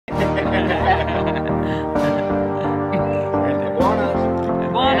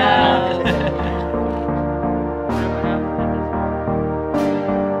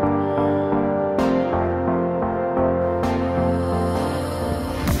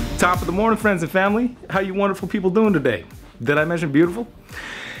Top of the morning, friends and family. How you wonderful people doing today? Did I mention beautiful?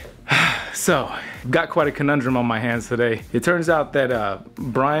 So, got quite a conundrum on my hands today. It turns out that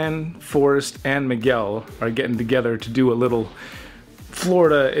Brian, Forrest, and Miguel are getting together to do a little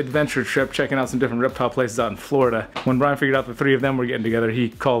Florida adventure trip, checking out some different reptile places out in Florida. When Brian figured out the three of them were getting together, he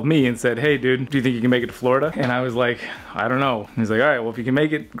called me and said, "Hey dude, do you think you can make it to Florida?" And I was like, "I don't know." He's like, "All right, well if you can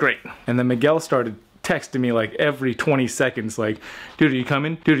make it, great." And then Miguel started texting me like every 20 seconds like, "Dude, are you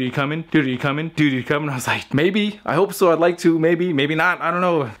coming? Dude, are you coming? Dude, are you coming? Dude, are you coming?" I was like, "Maybe, I hope so, I'd like to, maybe not, I don't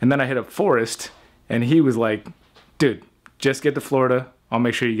know." And then I hit up Forrest and he was like, "Dude, just get to Florida, I'll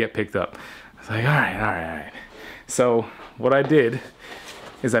make sure you get picked up." I was like, all right. So what I did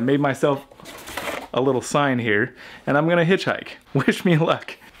is I made myself a little sign here and I'm gonna hitchhike. Wish me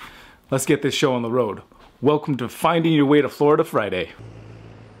luck. Let's get this show on the road. Welcome to Finding Your Way to Florida Friday.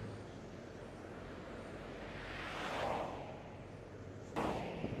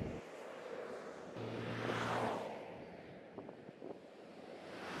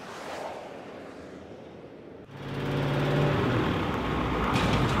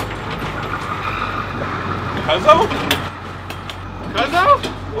 Cuzzo?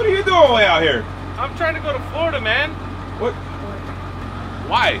 Cuzzo? What are you doing way out here? I'm trying to go to Florida, man. What?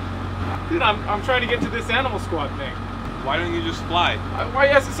 Why? Dude, I'm trying to get to this animal squad thing. Why don't you just fly? Why are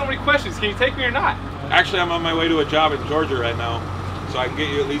you asking so many questions? Can you take me or not? Actually, I'm on my way to a job in Georgia right now, so I can get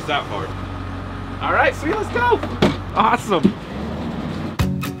you at least that far. All right, sweet, let's go. Awesome.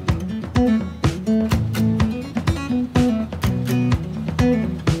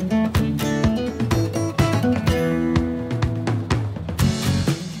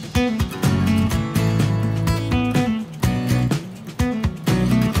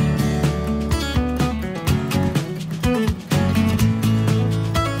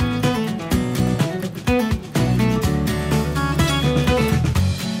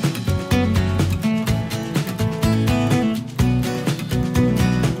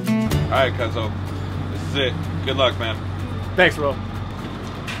 All right, Cuzzo. This is it. Good luck, man. Thanks, bro.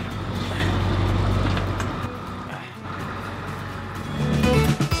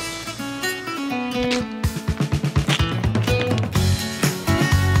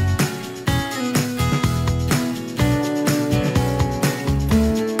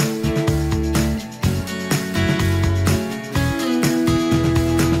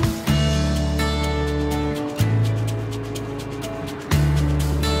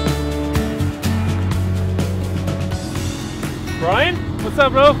 Brian? What's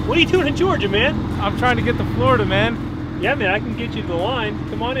up, bro? What are you doing in Georgia, man? I'm trying to get to Florida, man. Yeah, man, I can get you to the line.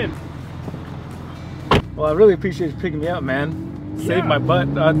 Come on in. Well, I really appreciate you picking me up, man. Saved Yeah. my butt.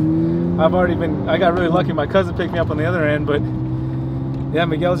 I got really lucky. My cousin picked me up on the other end, but yeah,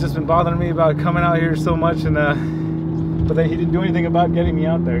 Miguel's just been bothering me about coming out here so much, and but then he didn't do anything about getting me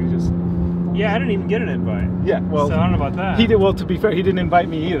out there. He just, Yeah, I didn't even get an invite. yeah, well, So I don't know about that. he did. Well, to be fair, he didn't invite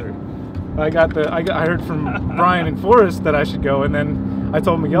me either. I heard from Brian and Forrest that I should go, and then I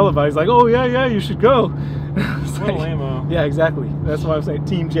told Miguel about it. He's like, "Oh yeah, you should go." It's What a like, lame-o. yeah, exactly. That's why I'm saying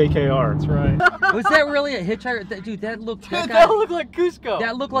Team JKR. That's right. Was that really a hitchhiker? Dude, that looked. Dude, that looked like Cusco.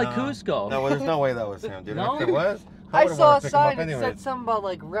 That looked like Cusco. No, there's no way that was him, dude. No? If it was, I would've saw wanted a to pick him up sign that anyways. said something about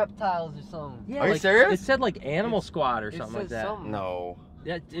like reptiles or something. Yeah, Are you like, serious? It said like Animal Squad or It something said like that. something. No.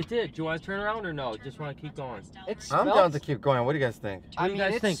 Yeah, it did. Do you want to turn around or no? Just want to keep going. It I'm smelled, down to keep going. What do you guys think? What do you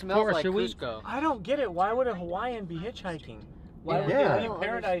guys it think? smelled Forrest, like should we? Cusco. I don't get it. Why would a Hawaiian be hitchhiking? Why would Yeah. they leave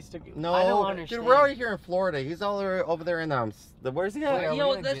paradise to go? No, I don't dude, understand. we're already here in Florida. He's all over there in where's he at? Wait, You know,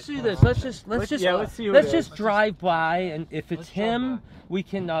 we're gonna let's get- do this. Let's just let's see who let's it just is. drive by, and if it's Let's drive him, by. we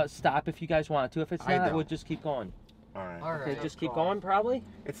can stop if you guys want to. If it's I not, don't. we'll just keep going. All right. All right. Okay, just keep going, probably.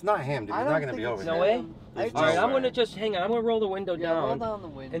 It's not him, dude. I He's don't not gonna think be over it's No there. way? him. I There's just, All right, no I'm way. gonna just hang on. I'm gonna roll the window yeah, roll down down the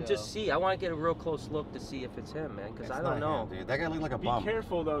window. and just see. I want to get a real close look to see if it's him, man, because It's I not don't know. him, dude. That guy looked like a Be bum.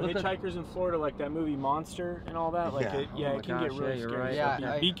 careful though. Look at- Hitchhikers in Florida, like that movie Monster and all that. Like Yeah. it, Oh yeah, my it can gosh, get really yeah, you're scary. right. So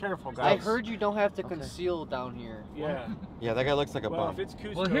Yeah, be careful, I guys. heard you don't have to Okay. conceal down here. Yeah. Yeah, that guy looks like a Well, bum. if it's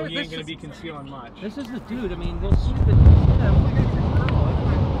Cusco, Well, here, he this ain't gonna is- be concealing much. This is the dude. I mean, we'll see if it's. Yeah, oh my God, it's a girl. Look at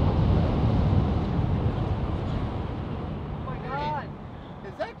her. Oh my god!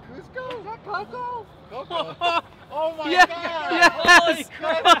 Is that Cusco? Is that Coco? Oh my Yeah, god! yes.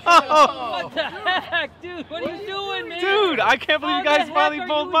 Oh. What the heck, dude? What are you doing, man? Dude, I can't believe you How guys the finally heck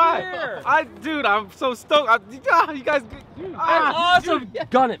are pulled you by. here? Dude, I'm so stoked. You guys. That's awesome.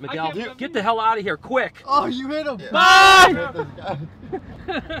 Gun it, Miguel. can't Get the hell out of here, quick. Oh, you hit him! Bye.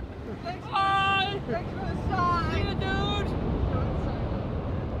 Thanks, Bye. thanks for the sign! See you, dude.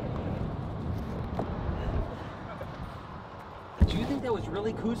 Do you think that that was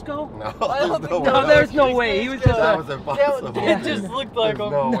really Cusco? No, there's no way. He was just. That was impossible. It just looked like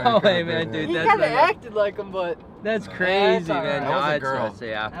him. No way, man, dude. He That's kind of not- acted like him, but That's crazy, That's all man. right. That was a No, girl. it's-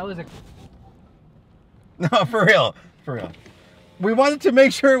 yeah. that was a. No, for real. For real. We wanted to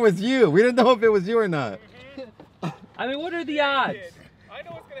make sure it was you. We didn't know if it was you or not. I mean, what are the odds? I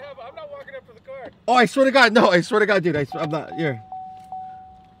know what's gonna happen. I'm not walking up to the car. Oh, I swear to God. No, I swear to God, dude. I'm not. Here.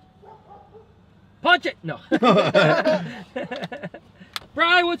 Punch it! No.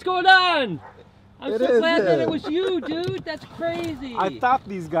 Brian, what's going on? I'm It so is glad that him. it was you, dude. That's crazy. I thought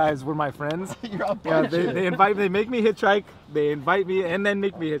these guys were my friends. You're all Yeah, they invite me, they make me hitchhike, they invite me and then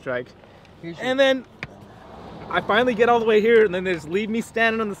make me hitchhike. And then I finally get all the way here and then they just leave me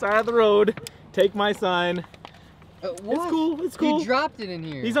standing on the side of the road, take my sign. It's cool, it's cool. You dropped it in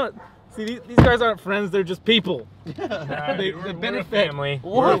here. These aren't, see these guys aren't friends, they're just people. They benefit. family.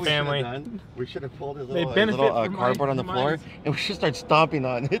 What We're a we family. should've done, we should have pulled his They little, benefit from cardboard my on the floor demise. and we should start stomping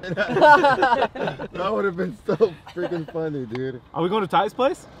on it. That would have been so freaking funny, dude. Are we going to Ty's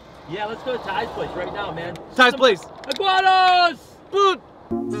place? Yeah, let's go to Ty's place right now, man. Ty's place! Iguanas! Boot!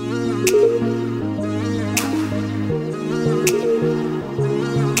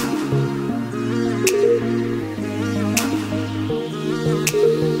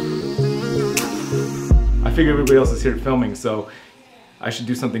 I figure everybody else is here filming, so I should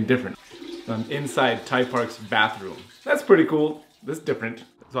do something different. I'm inside Ty Park's bathroom. That's pretty cool. That's different.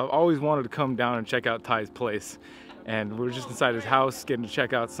 So I've always wanted to come down and check out Ty's place. And we're just inside his house, getting to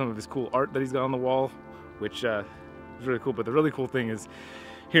check out some of his cool art that he's got on the wall, which is really cool. But the really cool thing is,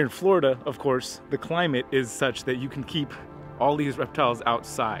 here in Florida, of course, the climate is such that you can keep all these reptiles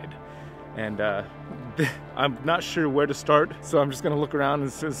outside. And I'm not sure where to start, so I'm just gonna look around and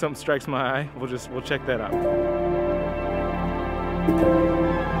as soon as something strikes my eye, we'll check that out.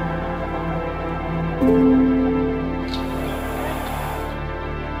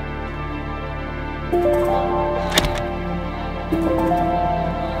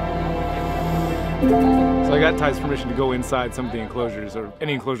 So I got Ty's permission to go inside some of the enclosures, or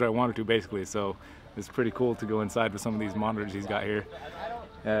any enclosure I wanted to basically, so it's pretty cool to go inside with some of these monitors he's got here.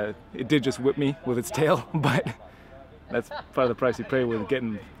 It did just whip me with its tail, but that's part of the price you pay with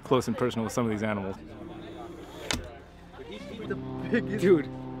getting close and personal with some of these animals. Dude,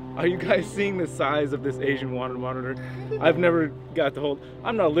 are you guys seeing the size of this Asian water monitor? I've never got to hold,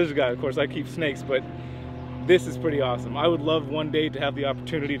 I'm not a lizard guy, of course, I keep snakes, but this is pretty awesome. I would love one day to have the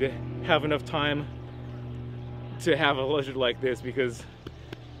opportunity to have enough time to have a lizard like this, because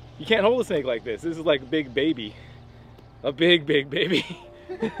you can't hold a snake like this. This is like a big baby. A big, big baby.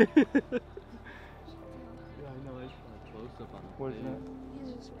 Yeah, I know. I just want a close-up on What is that?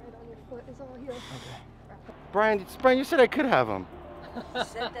 He's just right on your foot. It's all here. Brian, you said I could have him.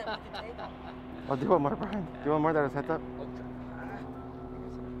 Set that we can take. Oh, do you want more, Brian? Do you want more that is heads up?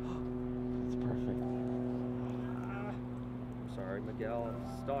 It's perfect. Sorry, Miguel.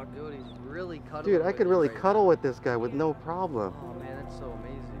 I'm stuck. Dude, he's really cuddling. Dude, I with could you really right cuddle with this guy with no problem. now. Oh man, that's so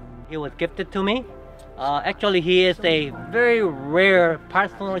amazing. He was gifted to me. Actually, he is a very rare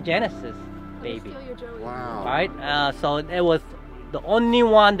parthenogenesis baby, Steal your Joey. Wow. right? So it was the only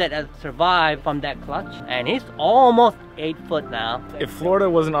one that has survived from that clutch, and he's almost 8 foot now. If Florida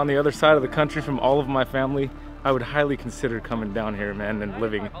wasn't on the other side of the country from all of my family, I would highly consider coming down here, man, and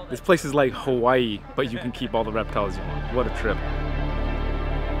living. This place is like Hawaii, but you can keep all the reptiles you want. What a trip.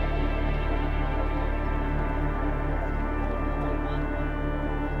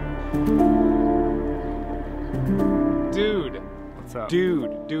 Dude. What's up?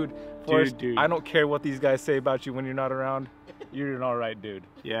 Dude. Forrest, dude. I don't care what these guys say about you when you're not around. You're an all right dude.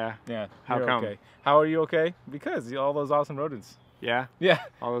 Yeah. Yeah. How you're come? Okay. How are you okay? Because all those awesome rodents. Yeah. Yeah.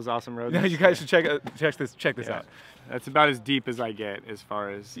 All those awesome roads. No, you guys should check this Yeah. out. That's about as deep as I get as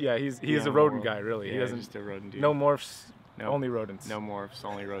far as. Yeah, he is the a animal rodent world. guy, really. Yeah, He doesn't. just a rodent dude. No morphs. No. Only rodents. No morphs,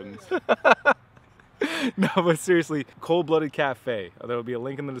 only rodents. No, but seriously, Cold-Blooded Cafe. There will be a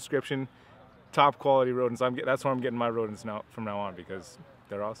link in the description. Top quality rodents. That's where I'm getting my rodents now from now on, because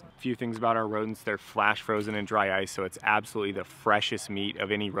they're awesome. A few things about our rodents: they're flash frozen in dry ice, so it's absolutely the freshest meat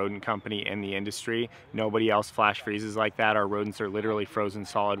of any rodent company in the industry. Nobody else flash freezes like that. Our rodents are literally frozen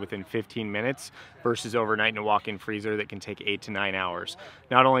solid within 15 minutes versus overnight in a walk-in freezer that can take 8 to 9 hours.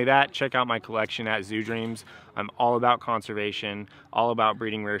 Not only that, check out my collection at Zoo Dreams. I'm all about conservation, all about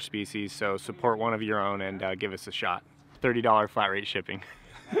breeding rare species, so support one of your own and give us a shot. $30 flat rate shipping.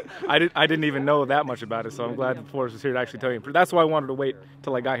 I didn't even know that much about it, so I'm glad Forrest was here to actually tell you. That's why I wanted to wait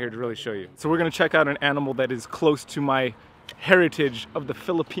till I got here to really show you. So we're gonna check out an animal that is close to my heritage of the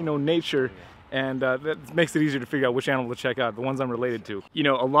Filipino nature, And that makes it easier to figure out which animal to check out, the ones I'm related to. You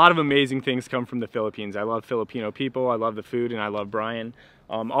know, a lot of amazing things come from the Philippines. I love Filipino people, I love the food, and I love Brian.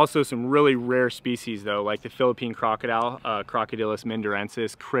 Also some really rare species though, like the Philippine crocodile, Crocodylus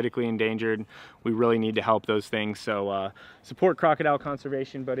mindorensis, critically endangered. We really need to help those things, so support crocodile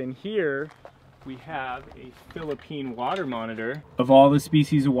conservation. But in here, we have a Philippine water monitor. Of all the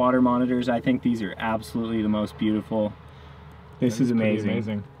species of water monitors, I think these are absolutely the most beautiful. This is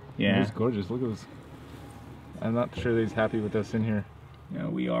amazing. Yeah. It's gorgeous, look at this. I'm not sure that he's happy with us in here. Yeah,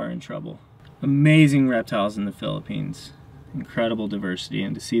 we are in trouble. Amazing reptiles in the Philippines. Incredible diversity,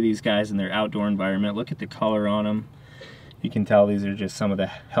 and to see these guys in their outdoor environment, look at the color on them. You can tell these are just some of the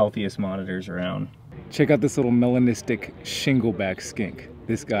healthiest monitors around. Check out this little melanistic shingleback skink.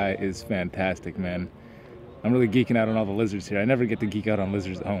 This guy is fantastic, man. I'm really geeking out on all the lizards here. I never get to geek out on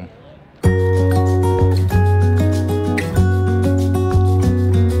lizards at home.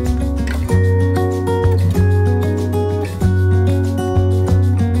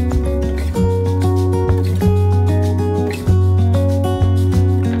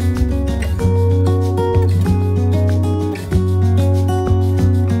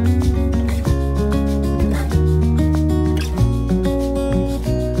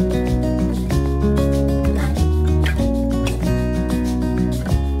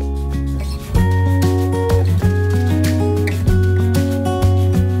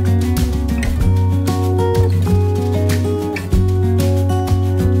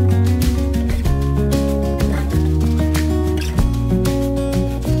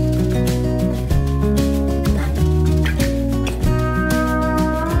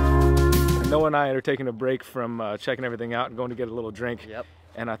 And I are taking a break from checking everything out and going to get a little drink. Yep.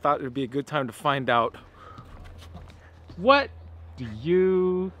 And I thought it would be a good time to find out, what do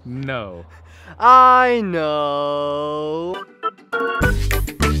you know? I know.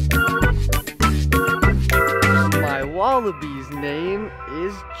 My wallaby's name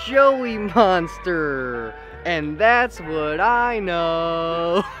is Joey Monster, and that's what I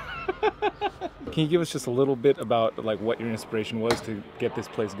know. Can you give us just a little bit about like what your inspiration was to get this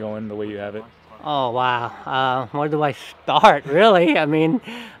place going the way you have it? Oh wow, where do I start really? I mean,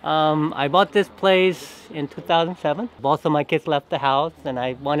 I bought this place in 2007. Both of my kids left the house and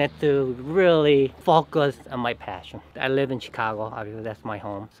I wanted to really focus on my passion. I live in Chicago, obviously that's my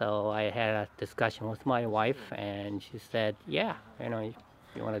home. So I had a discussion with my wife and she said, yeah, you know,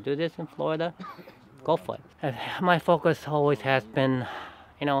 you want to do this in Florida, go for it. And my focus always has been,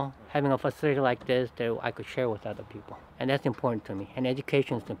 you know, having a facility like this that I could share with other people. And that's important to me. And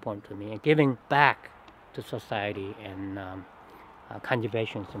education is important to me. And giving back to society and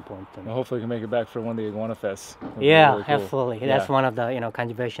conservation is important to me. Well, hopefully you can make it back for one of the iguana fests. Yeah, really cool. absolutely. Yeah. That's one of the, you know,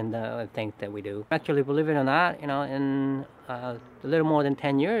 conservation things that we do. Actually, believe it or not, you know, in a little more than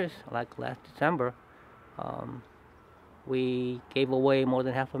 10 years, like last December, we gave away more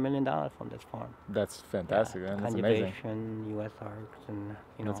than $500,000 from this farm. That's fantastic, man. That's amazing. Conservation, U.S. Arcs, and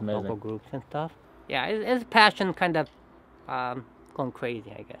you know, That's amazing. local groups and stuff. Yeah, it's passion kind of going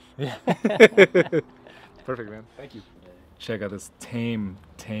crazy, I guess. Yeah. Perfect, man. Thank you. Check out this tame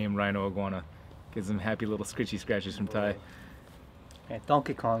rhino iguana. Gives them happy little scritchy scratches from Ty. Yeah,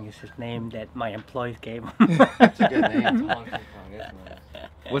 Donkey Kong is his name that my employees gave him. That's a good name. Donkey Kong, that's nice.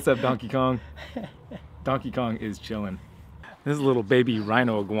 What's up, Donkey Kong? Donkey Kong is chilling. This is a little baby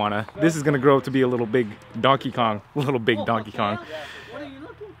rhino iguana. This is gonna grow up to be a little big Donkey Kong. Little big Donkey Kong.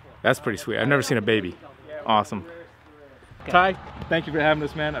 That's pretty sweet. I've never seen a baby. Awesome. Ty, thank you for having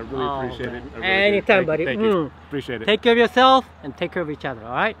us, man. I really appreciate it. I really Anytime, do. buddy. Thank you. Appreciate it. Take care of yourself and take care of each other,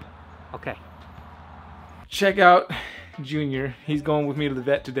 all right? Okay. Check out Junior. He's going with me to the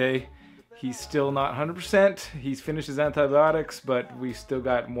vet today. He's still not 100%. He's finished his antibiotics, but we still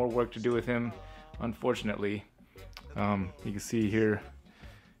got more work to do with him, unfortunately. You can see here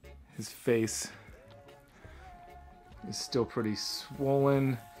his face is still pretty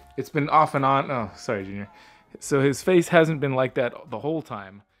swollen. It's been off and on. Oh, sorry, Junior. So his face hasn't been like that the whole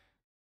time.